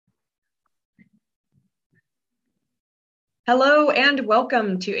Hello and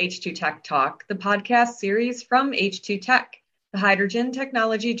welcome to H2 Tech Talk, the podcast series from H2 Tech, the hydrogen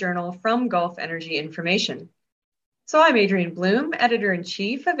technology journal from Gulf Energy Information. So I'm Adrienne Bloom,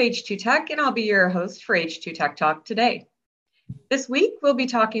 editor-in-chief of H2 Tech, and I'll be your host for H2 Tech Talk today. This week, we'll be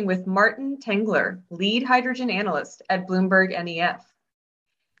talking with Martin Tengler, lead hydrogen analyst at Bloomberg NEF.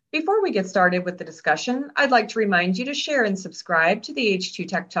 Before we get started with the discussion, I'd like to remind you to share and subscribe to the H2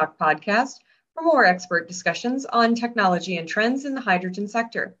 Tech Talk podcast for more expert discussions on technology and trends in the hydrogen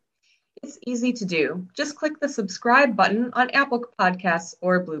sector. It's easy to do. Just click the subscribe button on Apple Podcasts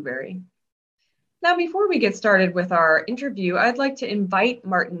or Blueberry. Now, before we get started with our interview, I'd like to invite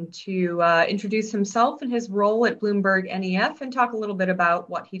Martin to introduce himself and his role at Bloomberg NEF and talk a little bit about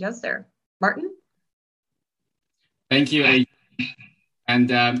what he does there. Martin? Thank you, Adrienne.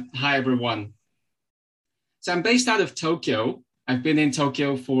 And hi, everyone. So I'm based out of Tokyo. I've been in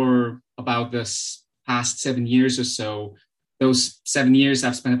Tokyo for about this past 7 years or so. Those 7 years,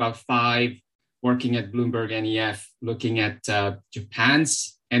 I've spent about 5 working at Bloomberg NEF, looking at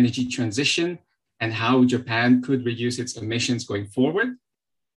Japan's energy transition and how Japan could reduce its emissions going forward.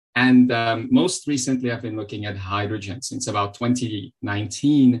 And most recently, I've been looking at hydrogen since about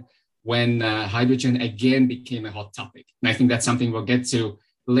 2019, when hydrogen again became a hot topic. And I think that's something we'll get to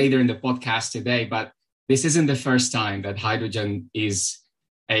later in the podcast today, but this isn't the first time that hydrogen is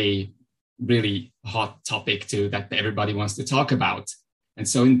a really hot topic that everybody wants to talk about. And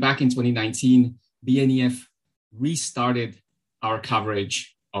so back in 2019, BNEF restarted our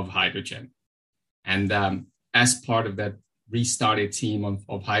coverage of hydrogen. And as part of that restarted team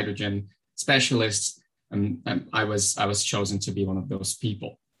of hydrogen specialists, I was chosen to be one of those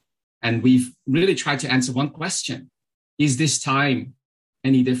people. And we've really tried to answer one question. Is this time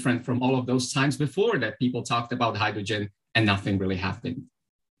any different from all of those times before that people talked about hydrogen and nothing really happened?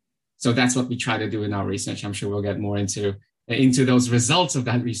 So that's what we try to do in our research. I'm sure we'll get more into those results of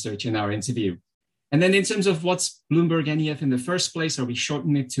that research in our interview. And then in terms of what's Bloomberg NEF in the first place, or we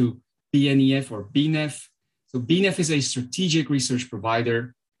shorten it to BNEF or BNEF. So BNEF is a strategic research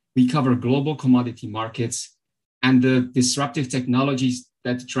provider. We cover global commodity markets and the disruptive technologies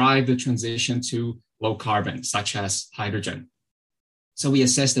that drive the transition to low carbon, such as hydrogen. So we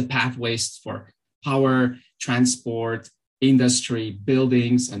assess the pathways for power, transport, industry,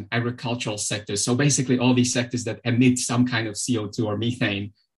 buildings, and agricultural sectors. So basically all these sectors that emit some kind of CO2 or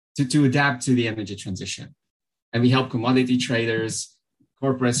methane to adapt to the energy transition. And we help commodity traders,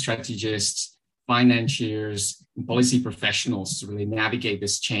 corporate strategists, financiers, and policy professionals to really navigate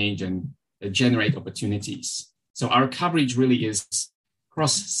this change and generate opportunities. So our coverage really is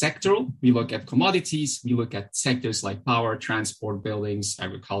cross-sectoral. We look at commodities, we look at sectors like power, transport, buildings,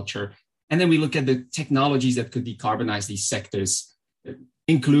 agriculture, and then we look at the technologies that could decarbonize these sectors,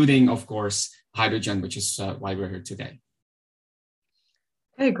 including, of course, hydrogen, which is why we're here today.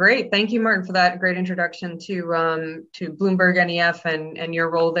 Hey, great. Thank you, Martin, for that great introduction to Bloomberg NEF and your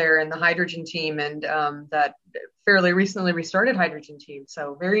role there in the hydrogen team and that fairly recently restarted hydrogen team.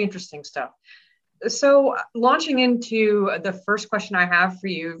 So very interesting stuff. So launching into the first question I have for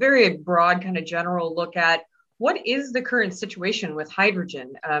you, very broad kind of general look at what is the current situation with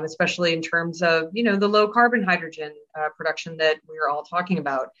hydrogen, especially in terms of, the low carbon hydrogen production that we're all talking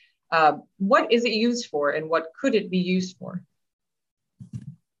about. What is it used for and what could it be used for?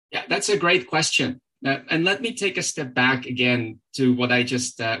 Yeah, that's a great question. And let me take a step back again to what I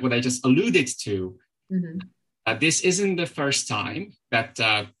just alluded to. Mm-hmm. This isn't the first time that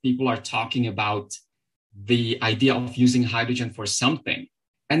people are talking about the idea of using hydrogen for something.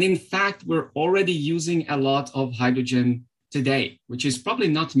 And in fact, we're already using a lot of hydrogen today, which is probably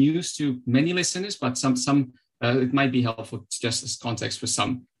not news to many listeners, but some it might be helpful just as context for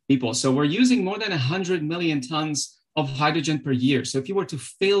some people. So we're using more than 100 million tons of hydrogen per year. So if you were to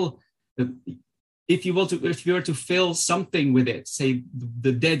fill something with it, say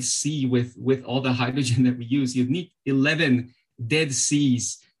the Dead Sea with all the hydrogen that we use, you'd need 11 Dead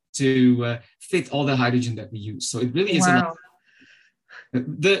Seas to fit all the hydrogen that we use. So it really is a lot.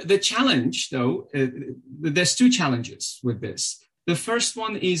 The challenge, though, there's 2 challenges with this. The first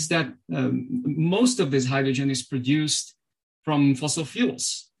one is that most of this hydrogen is produced from fossil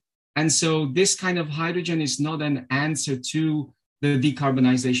fuels. And so this kind of hydrogen is not an answer to the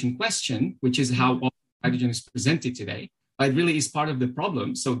decarbonization question, which is how all hydrogen is presented today. It really is part of the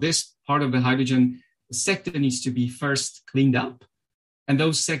problem. So this part of the hydrogen sector needs to be first cleaned up. And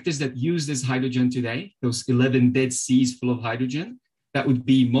those sectors that use this hydrogen today, those 11 Dead Seas full of hydrogen, that would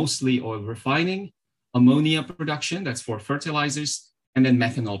be mostly oil refining, ammonia production, that's for fertilizers, and then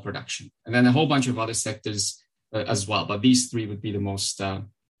methanol production. And then a whole bunch of other sectors as well. But these 3 would be the most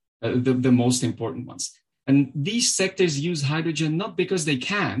important ones. And these sectors use hydrogen not because they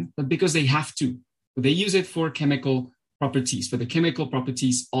can, but because they have to. They use it for chemical properties, for the chemical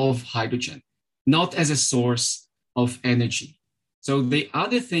properties of hydrogen, not as a source of energy. So the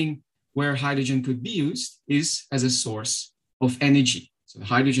other thing where hydrogen could be used is as a source of energy. So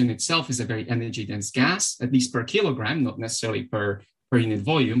the hydrogen itself is a very energy-dense gas, at least per kilogram, not necessarily per unit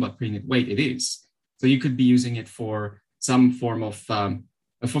volume, but per unit weight it is. So you could be using it for some form of,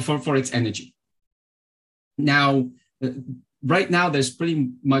 for its energy. Now, right now, there's pretty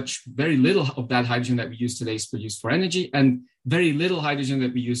much very little of that hydrogen that we use today is produced for energy, and very little hydrogen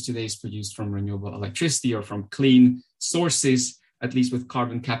that we use today is produced from renewable electricity or from clean sources, at least with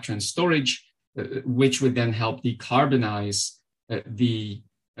carbon capture and storage, which would then help decarbonize the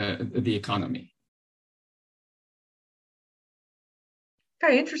economy.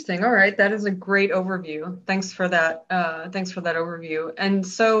 Okay, interesting. All right, that is a great overview. Thanks for that. Thanks for that overview. And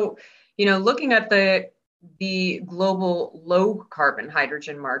so, looking at the global low carbon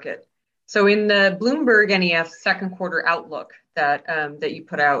hydrogen market. So in the Bloomberg NEF second quarter outlook that you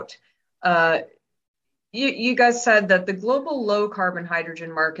put out, you guys said that the global low carbon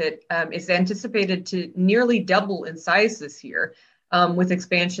hydrogen market is anticipated to nearly double in size this year, with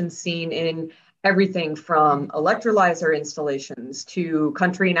expansion seen in everything from electrolyzer installations to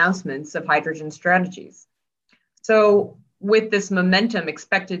country announcements of hydrogen strategies. So with this momentum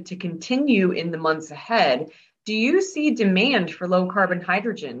expected to continue in the months ahead, do you see demand for low carbon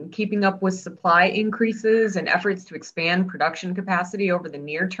hydrogen keeping up with supply increases and efforts to expand production capacity over the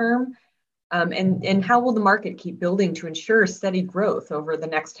near term? And how will the market keep building to ensure steady growth over the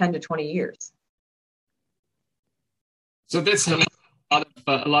next 10 to 20 years? So that's a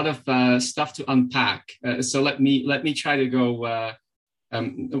lot of stuff to unpack. So let me try to go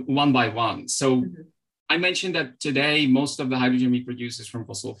one by one. So I mentioned that today most of the hydrogen we produce is from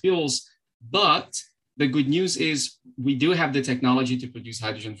fossil fuels, but the good news is we do have the technology to produce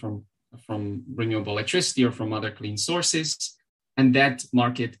hydrogen from renewable electricity or from other clean sources, and that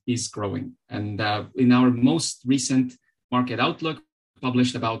market is growing. And in our most recent market outlook,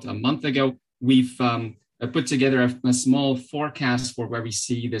 published about a month ago, we've put together a small forecast for where we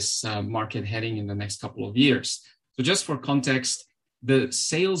see this market heading in the next couple of years. So just for context, the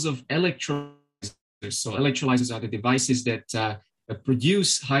sales of electrolyzers, so electrolyzers are the devices that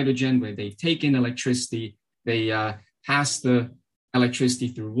produce hydrogen, where they take in electricity, they pass the electricity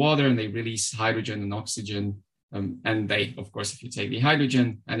through water, and they release hydrogen and oxygen. And they, of course, if you take the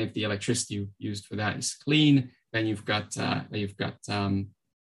hydrogen and if the electricity used for that is clean, then you've got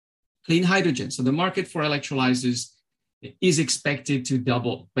clean hydrogen. So the market for electrolyzers is expected to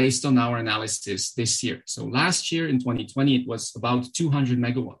double based on our analysis this year. So last year in 2020, it was about 200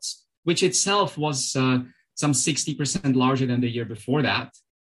 megawatts, which itself was some 60% larger than the year before that.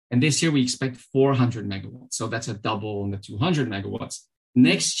 And this year we expect 400 megawatts. So that's a double on the 200 megawatts.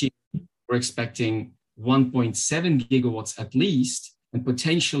 Next year, we're expecting 1.7 gigawatts at least, and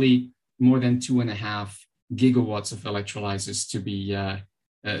potentially more than 2.5 gigawatts of electrolyzers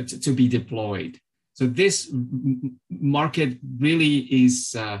to be deployed. So this market really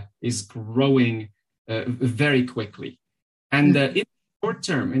is growing very quickly. And in short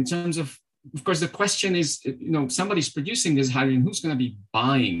term, in terms of course, the question is, somebody's producing this hydrogen, who's going to be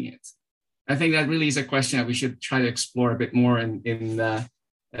buying it? I think that really is a question that we should try to explore a bit more in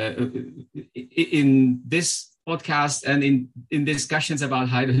this podcast and in discussions about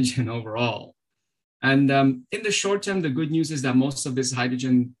hydrogen overall. And in the short term, the good news is that most of these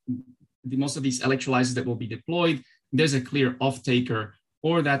electrolyzers that will be deployed, there's a clear off-taker,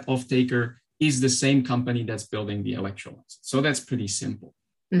 or that off-taker is the same company that's building the electrolyzer. So that's pretty simple.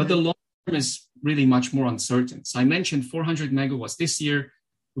 Mm-hmm. But the long term is really much more uncertain. So I mentioned 400 megawatts this year,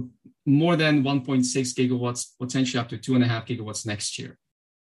 more than 1.6 gigawatts, potentially up to 2.5 gigawatts next year.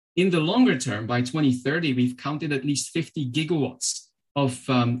 In the longer term, by 2030, we've counted at least 50 gigawatts of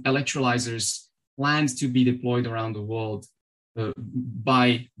electrolyzers planned to be deployed around the world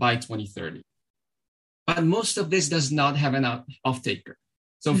by 2030. But most of this does not have an off-taker.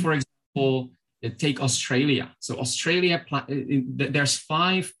 So for example, take Australia. So Australia, there's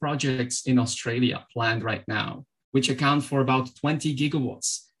 5 projects in Australia planned right now, which account for about 20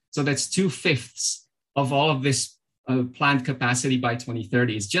 gigawatts. So that's 2/5 of all of this planned capacity by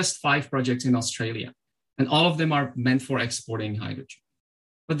 2030. It's just 5 projects in Australia. And all of them are meant for exporting hydrogen.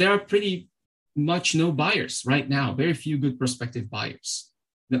 But there are pretty much no buyers right now, very few good prospective buyers.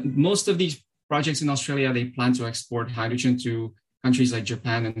 Most of these projects in Australia, they plan to export hydrogen to countries like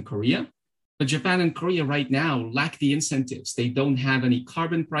Japan and Korea. But Japan and Korea right now lack the incentives. They don't have any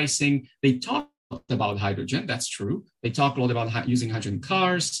carbon pricing. They talk about hydrogen, that's true. They talk a lot about using hydrogen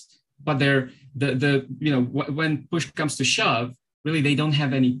cars, but when push comes to shove, really they don't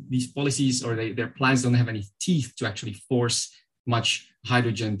have these policies, or their plans don't have any teeth to actually force much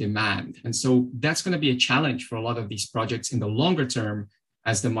hydrogen demand. And so that's going to be a challenge for a lot of these projects in the longer term.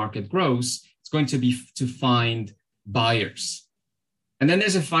 As the market grows, it's going to be to find buyers. And then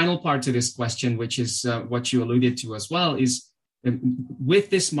there's a final part to this question, which is what you alluded to as well, is with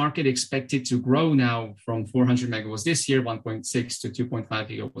this market expected to grow now from 400 megawatts this year, 1.6 to 2.5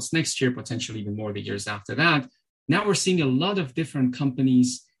 gigawatts next year, potentially even more the years after that. Now we're seeing a lot of different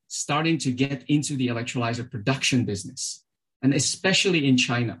companies starting to get into the electrolyzer production business, and especially in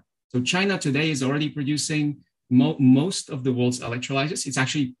China. So China today is already producing most of the world's electrolyzers. It's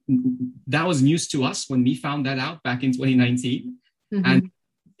actually, that was news to us when we found that out back in 2019. Mm-hmm. And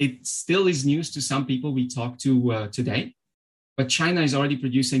it still is news to some people we talk to today. But China is already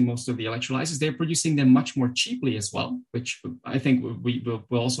producing most of the electrolyzers. They're producing them much more cheaply as well, which I think we'll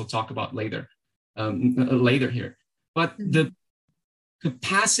also talk about later here. But mm-hmm. the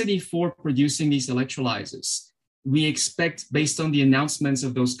capacity for producing these electrolyzers, we expect, based on the announcements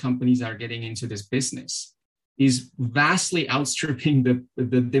of those companies that are getting into this business, is vastly outstripping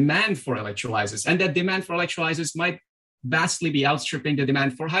the demand for electrolyzers. And that demand for electrolyzers might vastly be outstripping the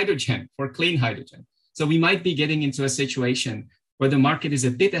demand for hydrogen, for clean hydrogen. So we might be getting into a situation where the market is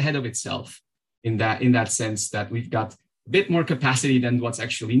a bit ahead of itself in that sense, that we've got a bit more capacity than what's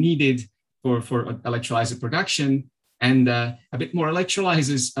actually needed for electrolyzer production, and a bit more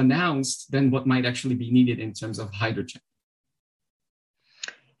electrolyzers announced than what might actually be needed in terms of hydrogen.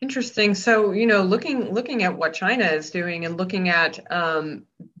 Interesting. So, looking at what China is doing, and looking at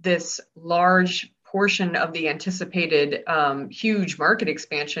this large portion of the anticipated huge market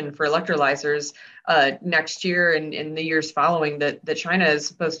expansion for electrolyzers next year and in the years following that China is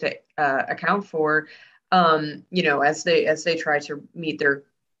supposed to account for, as they try to meet their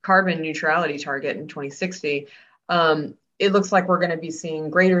carbon neutrality target in 2060. It looks like we're going to be seeing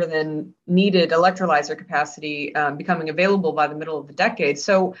greater than needed electrolyzer capacity becoming available by the middle of the decade.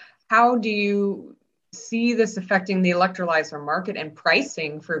 So how do you see this affecting the electrolyzer market and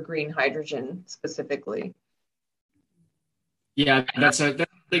pricing for green hydrogen specifically? Yeah, that's a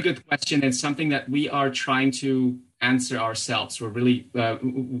really good question. It's something that we are trying to answer ourselves. We're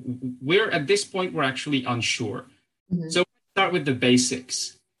at this point, we're actually unsure. Mm-hmm. So let's start with the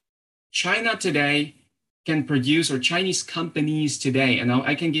basics. China today can produce, or Chinese companies today, and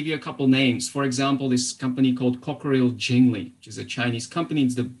I can give you a couple names. For example, this company called Cockerill Jingli, which is a Chinese company.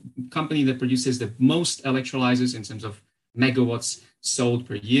 It's the company that produces the most electrolyzers in terms of megawatts sold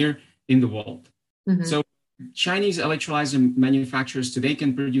per year in the world. Mm-hmm. So Chinese electrolyzer manufacturers today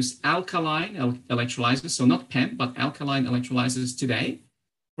can produce alkaline electrolyzers, so not PEM, but alkaline electrolyzers today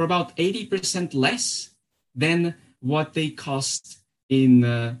for about 80% less than what they cost in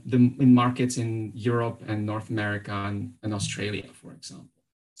markets in Europe and North America and Australia, for example.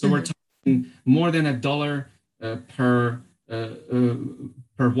 So mm-hmm. we're talking more than $1 per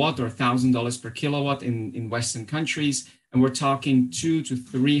watt, or $1,000 per kilowatt in Western countries, and we're talking $200 to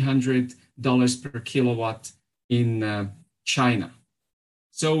 $300 per kilowatt in China.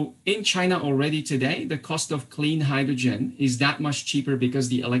 So in China already today, the cost of clean hydrogen is that much cheaper because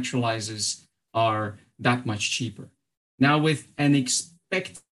the electrolyzers are that much cheaper. Now, with an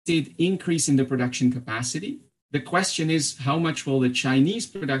expected increase in the production capacity, the question is, how much will the Chinese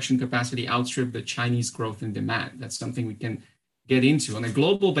production capacity outstrip the Chinese growth in demand? That's something we can get into. On a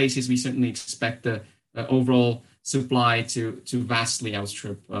global basis, we certainly expect the overall supply to vastly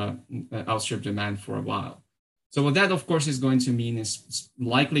outstrip demand for a while. So what that, of course, is going to mean is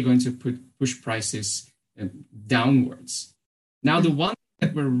likely going to push prices downwards. Now, the one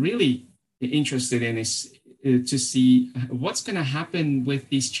that we're really interested in is to see what's going to happen with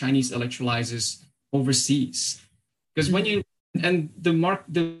these Chinese electrolyzers overseas. Because the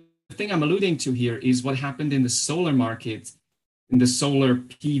thing I'm alluding to here is what happened in the solar market, in the solar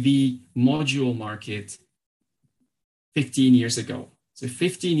PV module market 15 years ago. So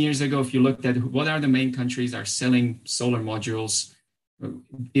 15 years ago, if you looked at what are the main countries that are selling solar modules,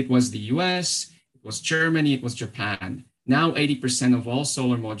 it was the US, it was Germany, it was Japan. Now 80% of all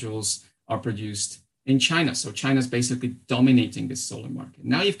solar modules are produced in China. So China's basically dominating this solar market.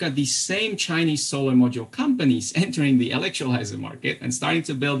 Now you've got these same Chinese solar module companies entering the electrolyzer market and starting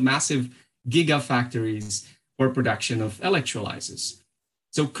to build massive gigafactories for production of electrolyzers.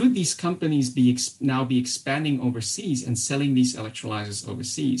 So could these companies now be expanding overseas and selling these electrolyzers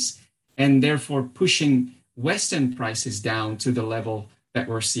overseas, and therefore pushing Western prices down to the level that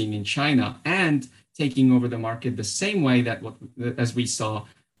we're seeing in China, and taking over the market the same way as we saw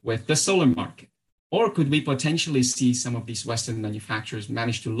with the solar market? Or could we potentially see some of these Western manufacturers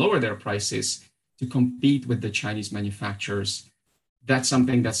manage to lower their prices to compete with the Chinese manufacturers? That's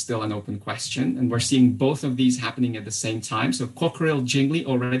something that's still an open question. And we're seeing both of these happening at the same time. So Cockerill Jingli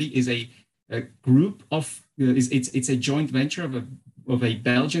already is a group of, it's a joint venture of a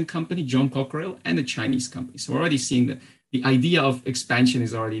Belgian company, John Cockerill, and a Chinese company. So we're already seeing that the idea of expansion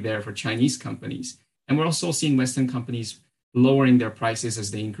is already there for Chinese companies. And we're also seeing Western companies lowering their prices as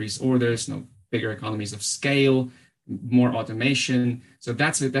they increase orders, bigger economies of scale, more automation. So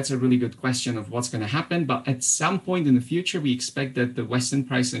that's a really good question of what's going to happen. But at some point in the future, we expect that the Western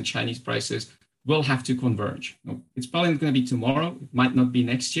prices and Chinese prices will have to converge. It's probably not going to be tomorrow. It might not be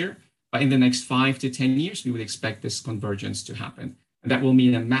next year. But in the next 5 to 10 years, we would expect this convergence to happen. And that will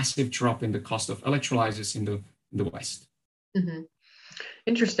mean a massive drop in the cost of electrolyzers in the West. Mm-hmm.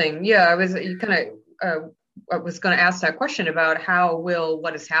 Interesting. Yeah, I was going to ask that question about how will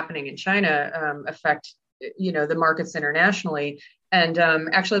what is happening in China affect, the markets internationally. And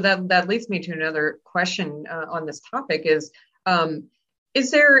actually, that leads me to another question on this topic: is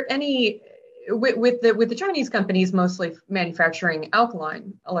there any with the Chinese companies mostly manufacturing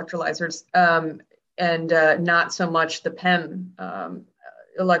alkaline electrolyzers and not so much the PEM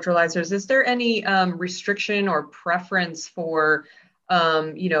electrolyzers? Is there any restriction or preference for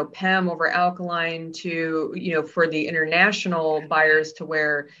PEM over alkaline to, for the international buyers to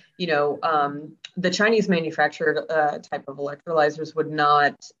where, the Chinese manufactured type of electrolyzers would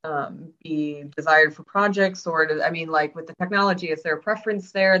not be desired for projects? Or, like with the technology, is there a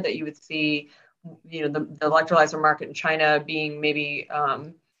preference there that you would see, the electrolyzer market in China being maybe,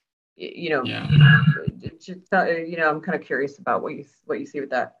 Yeah. I'm kind of curious about what you see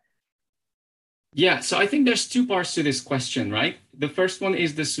with that. Yeah, so I think there's two parts to this question, right? The first one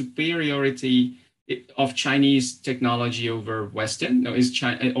is the superiority of Chinese technology over Western. No, is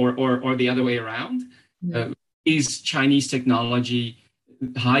China or the other way around? Mm-hmm. Is Chinese technology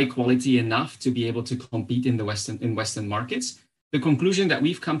high quality enough to be able to compete in Western markets? The conclusion that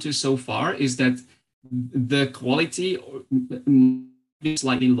we've come to so far is that the quality is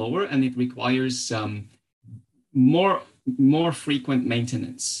slightly lower, and it requires more frequent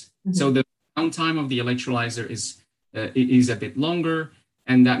maintenance. Mm-hmm. So the downtime of the electrolyzer is a bit longer,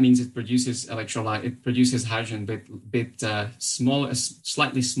 and that means it produces hydrogen bit small, a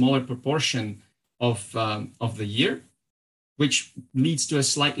slightly smaller proportion of the year, which leads to a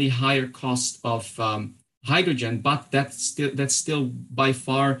slightly higher cost of hydrogen, but that's still by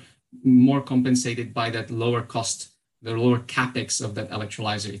far more compensated by that lower cost, the lower capex of that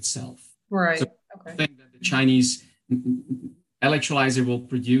electrolyzer itself. Right. So I think that the Chinese electrolyzer will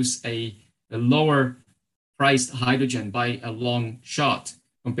produce a lower priced hydrogen by a long shot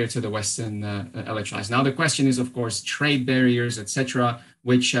compared to the Western electrolyzer. Now, the question is, of course, trade barriers, etc.,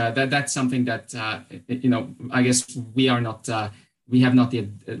 which that's something that, I guess we have not yet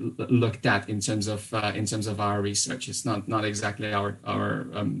looked at in terms of our research. It's not exactly our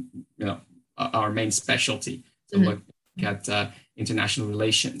main specialty to mm-hmm. look at international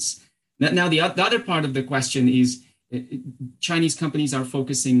relations. Now, the other part of the question is Chinese companies are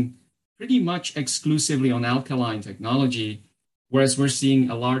focusing pretty much exclusively on alkaline technology, whereas we're seeing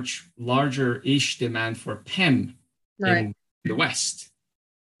a larger-ish demand for PEM in the West.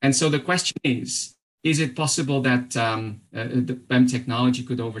 And so the question is it possible that the PEM technology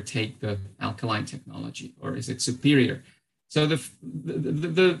could overtake the alkaline technology, or is it superior? So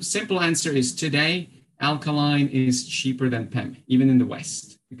the simple answer is today, alkaline is cheaper than PEM, even in the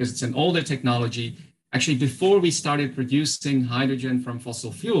West, because it's an older technology. Actually, before we started producing hydrogen from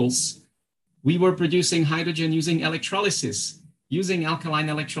fossil fuels, we were producing hydrogen using electrolysis, using alkaline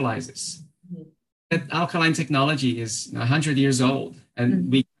electrolyzers. Mm-hmm. That alkaline technology is 100 years old, and mm-hmm.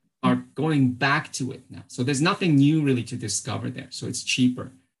 we are going back to it now. So there's nothing new really to discover there. So it's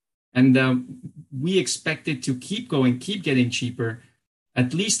cheaper. And we expect it to keep getting cheaper,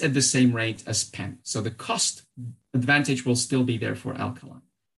 at least at the same rate as PEM. So the cost advantage will still be there for alkaline.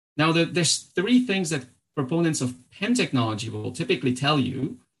 Now, there's three things that proponents of PEM technology will typically tell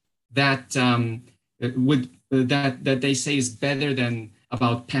you that that they say is better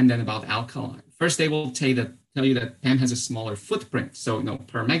about PEM than about alkaline. First, they will tell you that PEM has a smaller footprint. So,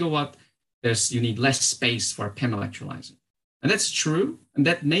 per megawatt, you need less space for a PEM electrolyzer. And that's true. And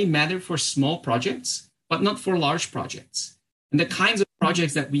that may matter for small projects, but not for large projects. And the kinds of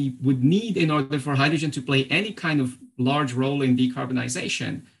projects that we would need in order for hydrogen to play any kind of large role in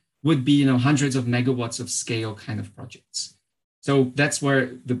decarbonization would be, hundreds of megawatts of scale kind of projects. So that's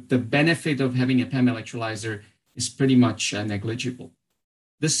where the benefit of having a PEM electrolyzer is pretty much negligible.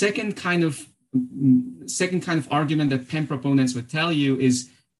 The second kind of argument that PEM proponents would tell you is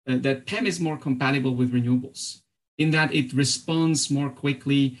that PEM is more compatible with renewables in that it responds more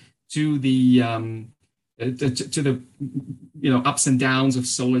quickly to the ups and downs of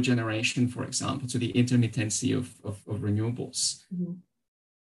solar generation, for example, to the intermittency of renewables. Mm-hmm.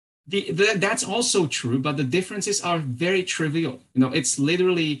 That's also true, but the differences are very trivial. It's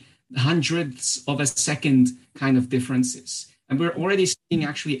literally hundredths of a second kind of differences. And we're already seeing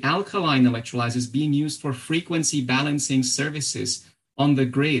actually alkaline electrolyzers being used for frequency balancing services on the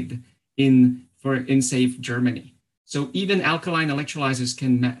grid in say, Germany. So even alkaline electrolyzers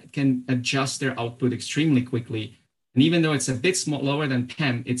can adjust their output extremely quickly. And even though it's a bit lower than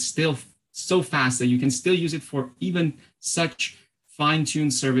PEM, it's still so fast that you can still use it for even such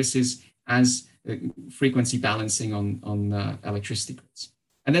fine-tuned services as frequency balancing on electricity grids.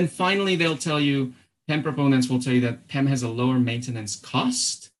 And then finally, they'll tell you, PEM proponents will tell you that PEM has a lower maintenance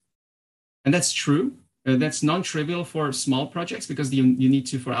cost. And that's true. That's non-trivial for small projects because you need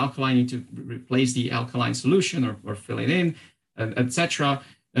to, for alkaline, you need to replace the alkaline solution or fill it in, etc.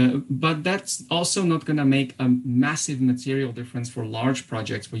 But that's also not going to make a massive material difference for large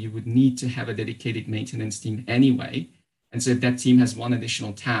projects where you would need to have a dedicated maintenance team anyway. And so if that team has one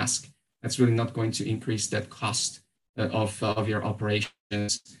additional task, that's really not going to increase that cost of your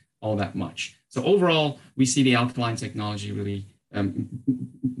operations all that much. So overall, we see the alkaline technology really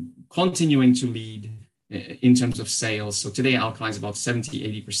continuing to lead in terms of sales. So today, alkaline is about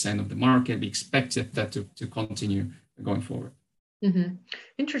 70-80% of the market. We expect that to continue going forward. Mm-hmm.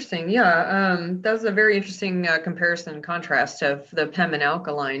 Interesting. Yeah, that was a very interesting comparison and contrast of the PEM and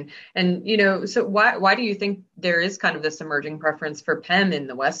alkaline. And, so why do you think there is kind of this emerging preference for PEM in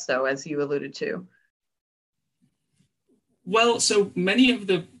the West, though, as you alluded to? Well, so many of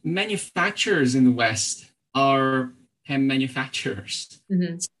the manufacturers in the West are PEM manufacturers.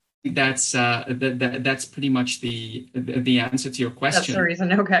 Mm-hmm. That's pretty much the answer to your question. That's the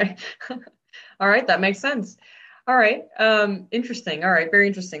reason. Okay. All right. That makes sense. All right. Interesting. All right. Very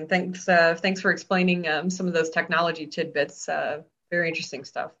interesting. Thanks for explaining some of those technology tidbits. Very interesting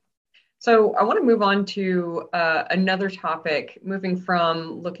stuff. So I want to move on to another topic, moving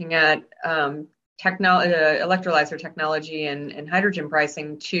from looking at electrolyzer technology and hydrogen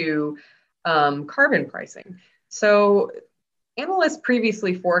pricing to carbon pricing. So analysts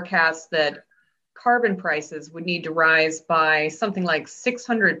previously forecast that carbon prices would need to rise by something like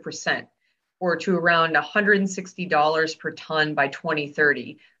 600%, or to around $160 per ton by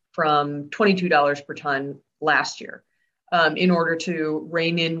 2030 from $22 per ton last year, in order to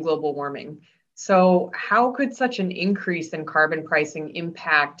rein in global warming. So how could such an increase in carbon pricing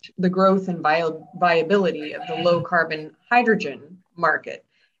impact the growth and viability of the low carbon hydrogen market?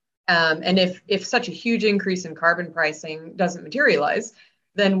 And if such a huge increase in carbon pricing doesn't materialize,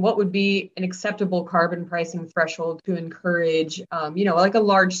 then what would be an acceptable carbon pricing threshold to encourage, like a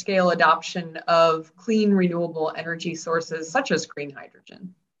large scale adoption of clean renewable energy sources such as green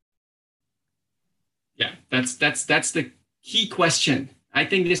hydrogen? Yeah, that's the key question. I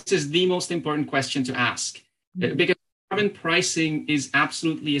think this is the most important question to ask, because carbon pricing is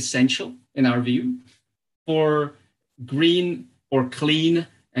absolutely essential in our view for green or clean,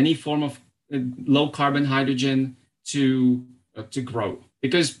 any form of low carbon hydrogen to grow.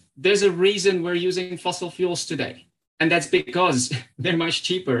 Because there's a reason we're using fossil fuels today. And that's because they're much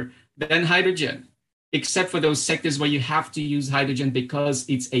cheaper than hydrogen, except for those sectors where you have to use hydrogen because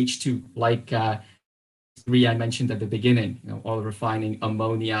it's H2, like I mentioned at the beginning, oil refining,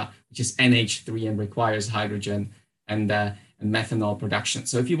 ammonia, which is NH3 and requires hydrogen, and methanol production.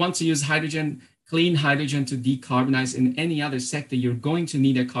 So if you want to use hydrogen, clean hydrogen to decarbonize in any other sector, you're going to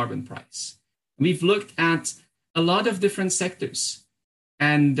need a carbon price. We've looked at a lot of different sectors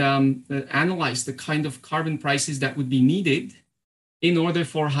and analyzed the kind of carbon prices that would be needed in order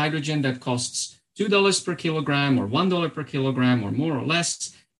for hydrogen that costs $2 per kilogram or $1 per kilogram or more or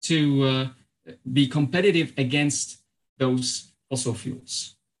less to be competitive against those fossil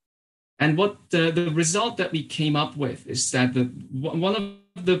fuels. And what the result that we came up with is that one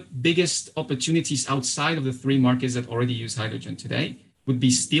of the biggest opportunities outside of the three markets that already use hydrogen today would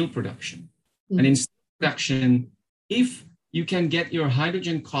be steel production. Mm-hmm. And in steel production, if you can get your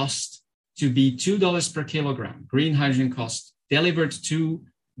hydrogen cost to be $2 per kilogram, green hydrogen cost delivered to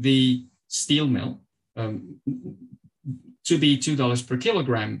the steel mill to be $2 per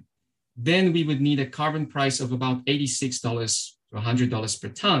kilogram, then we would need a carbon price of about $86 to $100 per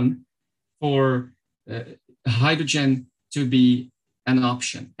ton for hydrogen to be an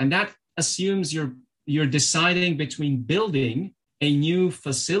option. And that assumes you're deciding between building a new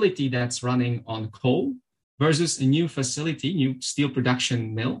facility that's running on coal versus a new facility, new steel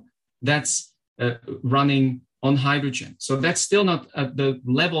production mill that's running on hydrogen. So that's still not at the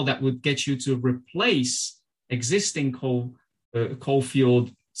level that would get you to replace existing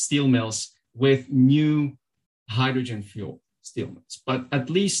coal-fueled steel mills with new hydrogen fuel steel mills. But at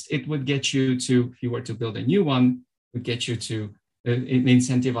least it would get you to, if you were to build a new one, would get you to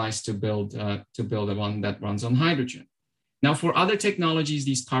incentivize to build a one that runs on hydrogen. Now, for other technologies,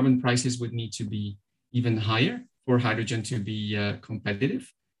 these carbon prices would need to be even higher for hydrogen to be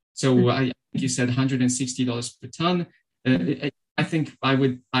competitive. So I think you said $160 per ton. I think I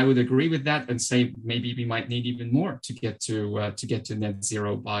would agree with that and say maybe we might need even more to get to net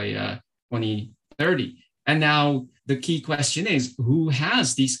zero by 2030. And now the key question is, who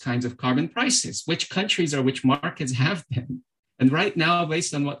has these kinds of carbon prices? Which countries or which markets have them? And right now,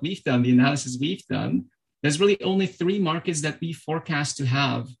 based on what we've done, the analysis we've done, there's really only 3 markets that we forecast to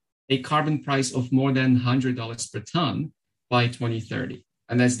have a carbon price of more than $100 per ton by 2030.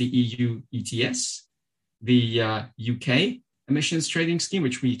 And that's the EU ETS, the UK emissions trading scheme,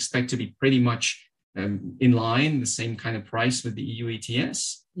 which we expect to be pretty much in line, the same kind of price with the EU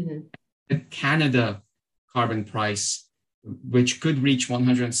ETS, the Canada carbon price, which could reach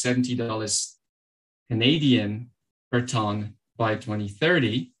 $170 Canadian per ton by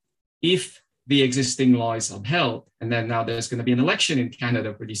 2030 if the existing law is upheld. And then now there's going to be an election in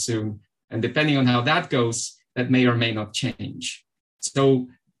Canada pretty soon. And depending on how that goes, that may or may not change. So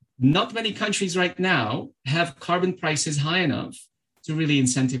not many countries right now have carbon prices high enough to really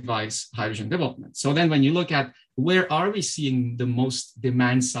incentivize hydrogen development. So then when you look at where are we seeing the most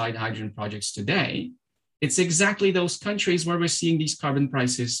demand side hydrogen projects today, it's exactly those countries where we're seeing these carbon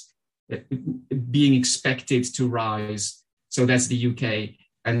prices being expected to rise. So that's the UK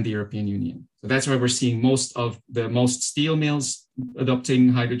and the European Union. So that's where we're seeing most steel mills adopting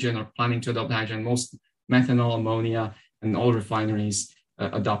hydrogen or planning to adopt hydrogen, most methanol, ammonia, and all refineries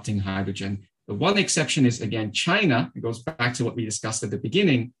adopting hydrogen. The one exception is, again, China. It goes back to what we discussed at the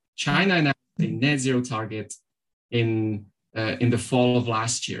beginning. China announced a net zero target in the fall of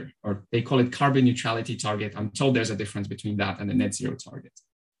last year, or they call it carbon neutrality target. I'm told there's a difference between that and the net zero target.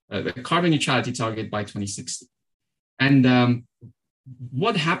 The carbon neutrality target by 2060. And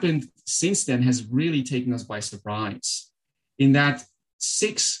what happened since then has really taken us by surprise, in that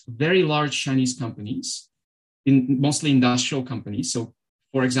 6 very large Chinese companies, mostly industrial companies. So,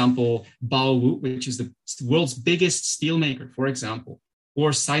 for example, Baowu, which is the world's biggest steel maker, for example,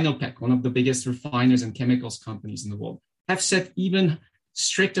 or Sinopec, one of the biggest refiners and chemicals companies in the world, have set even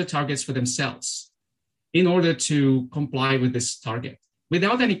stricter targets for themselves in order to comply with this target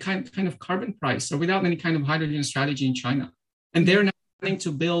without any kind of carbon price or without any kind of hydrogen strategy in China. And they're now planning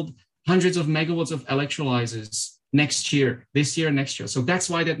to build hundreds of megawatts of electrolyzers next year, this year, next year. So that's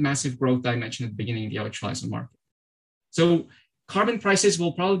why that massive growth I mentioned at the beginning of the electrolyzer market. So carbon prices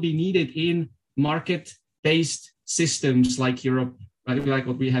will probably be needed in market-based systems like Europe, like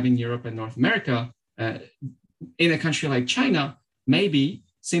what we have in Europe and North America. In a country like China, maybe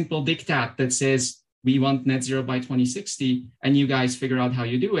simple diktat that says we want net zero by 2060 and you guys figure out how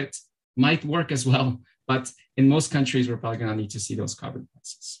you do it might work as well. But in most countries, we're probably going to need to see those carbon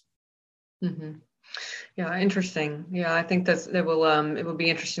prices. Mm-hmm. Yeah, interesting. Yeah, I think it will be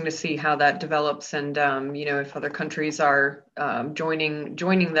interesting to see how that develops, and if other countries are joining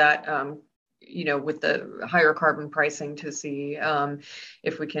that with the higher carbon pricing, to see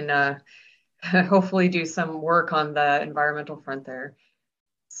if we can hopefully do some work on the environmental front there.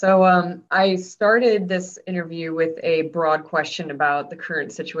 So I started this interview with a broad question about the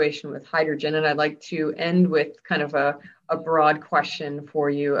current situation with hydrogen, and I'd like to end with kind of a broad question for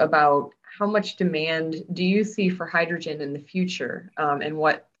you about how much demand do you see for hydrogen in the future, and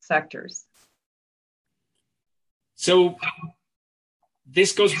what sectors? So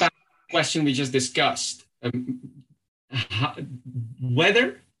this goes back to the question we just discussed.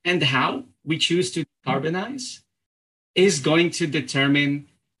 Whether and how we choose to decarbonize is going to determine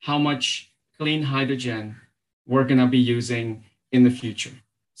how much clean hydrogen we're going to be using in the future.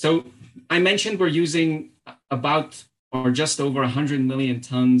 So I mentioned we're using about or just over 100 million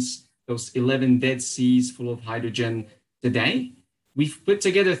tons, those 11 dead seas full of hydrogen today. We've put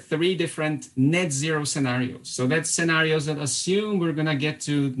together 3 different net zero scenarios. So that's scenarios that assume we're going to get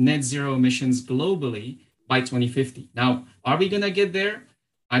to net zero emissions globally by 2050. Now, are we going to get there?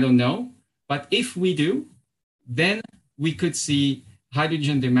 I don't know. But if we do, then we could see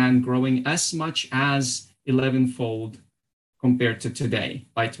hydrogen demand growing as much as 11-fold compared to today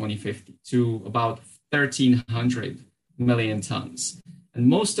by 2050 to about 1,300 million tons. And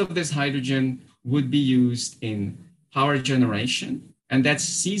most of this hydrogen would be used in power generation, and that's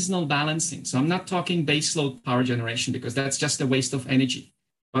seasonal balancing. So I'm not talking baseload power generation because that's just a waste of energy.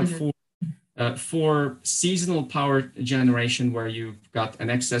 But for For seasonal power generation, where you've got an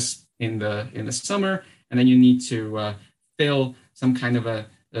excess in the summer, and then you need to fill some kind of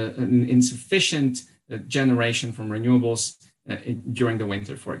an insufficient generation from renewables during the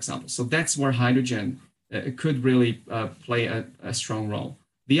winter, for example. So that's where hydrogen could really play a strong role.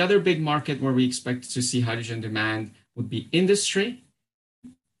 The other big market where we expect to see hydrogen demand would be industry.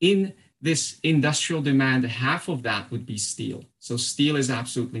 In this industrial demand, half of that would be steel. So steel is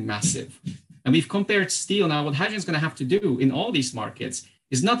absolutely massive. And we've compared steel. Now, what hydrogen is going to have to do in all these markets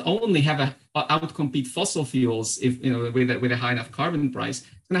is not only have outcompete fossil fuels with a high enough carbon price,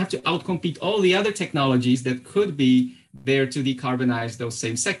 it's going to have to outcompete all the other technologies that could be there to decarbonize those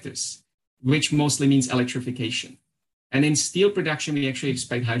same sectors, which mostly means electrification. And in steel production, we actually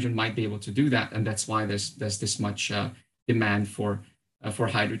expect hydrogen might be able to do that. And that's why there's this much demand for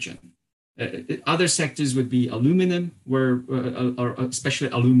hydrogen. Other sectors would be aluminum, or especially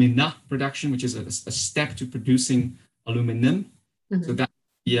alumina production, which is a step to producing aluminum. Mm-hmm. So that's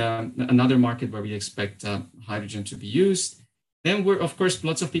another market where we expect hydrogen to be used. Then of course,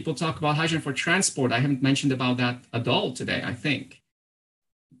 lots of people talk about hydrogen for transport. I haven't mentioned about that at all today, I think.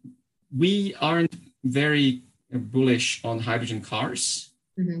 We aren't very bullish on hydrogen cars,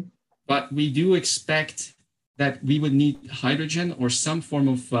 mm-hmm. but we do expect that we would need hydrogen or some form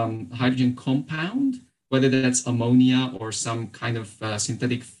of hydrogen compound, whether that's ammonia or some kind of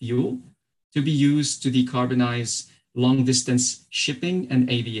synthetic fuel, to be used to decarbonize long-distance shipping and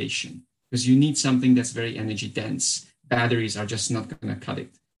aviation, because you need something that's very energy dense. Batteries are just not going to cut it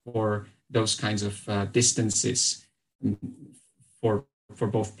for those kinds of distances for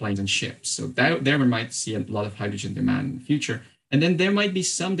both planes and ships. So there we might see a lot of hydrogen demand in the future. And then there might be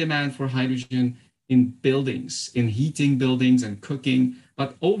some demand for hydrogen in buildings, in heating buildings and cooking.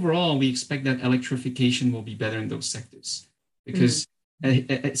 But overall, we expect that electrification will be better in those sectors, because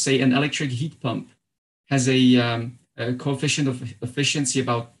say an electric heat pump has a coefficient of efficiency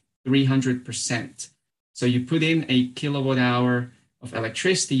about 300%. So you put in a kilowatt hour of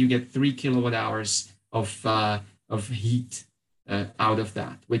electricity, you get 3 kilowatt hours of heat out of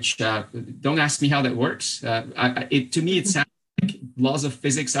that, which don't ask me how that works. To me, it sounds like laws of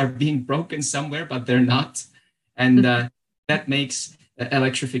physics are being broken somewhere, but they're not. And that makes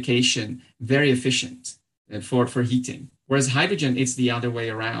electrification very efficient for heating. Whereas hydrogen, it's the other way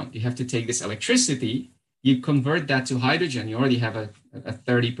around. You have to take this electricity, you convert that to hydrogen, you already have a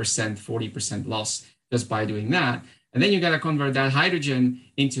 30%, 40% loss just by doing that. And then you got to convert that hydrogen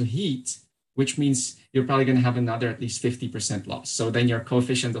into heat, which means you're probably going to have another at least 50% loss. So then your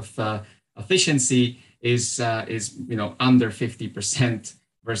coefficient of efficiency is under 50%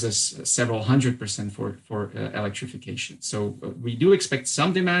 versus several 100% for electrification. So we do expect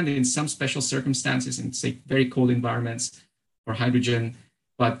some demand in some special circumstances in, say, very cold environments for hydrogen,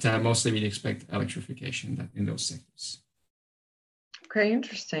 but mostly we expect electrification in those sectors. Okay,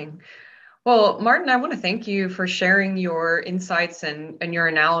 interesting. Well, Martin, I want to thank you for sharing your insights and your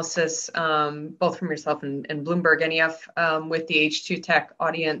analysis, both from yourself and Bloomberg NEF, with the H2 Tech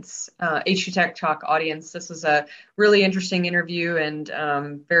audience, H2 Tech Talk audience. This was a really interesting interview and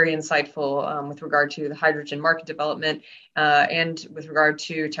very insightful with regard to the hydrogen market development and with regard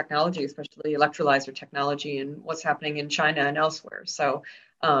to technology, especially electrolyzer technology and what's happening in China and elsewhere. So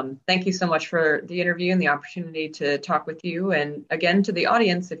thank you so much for the interview and the opportunity to talk with you. And again, to the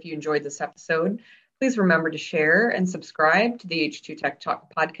audience, if you enjoyed this episode, please remember to share and subscribe to the H2 Tech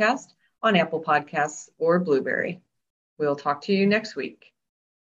Talk podcast on Apple Podcasts or Blueberry. We'll talk to you next week.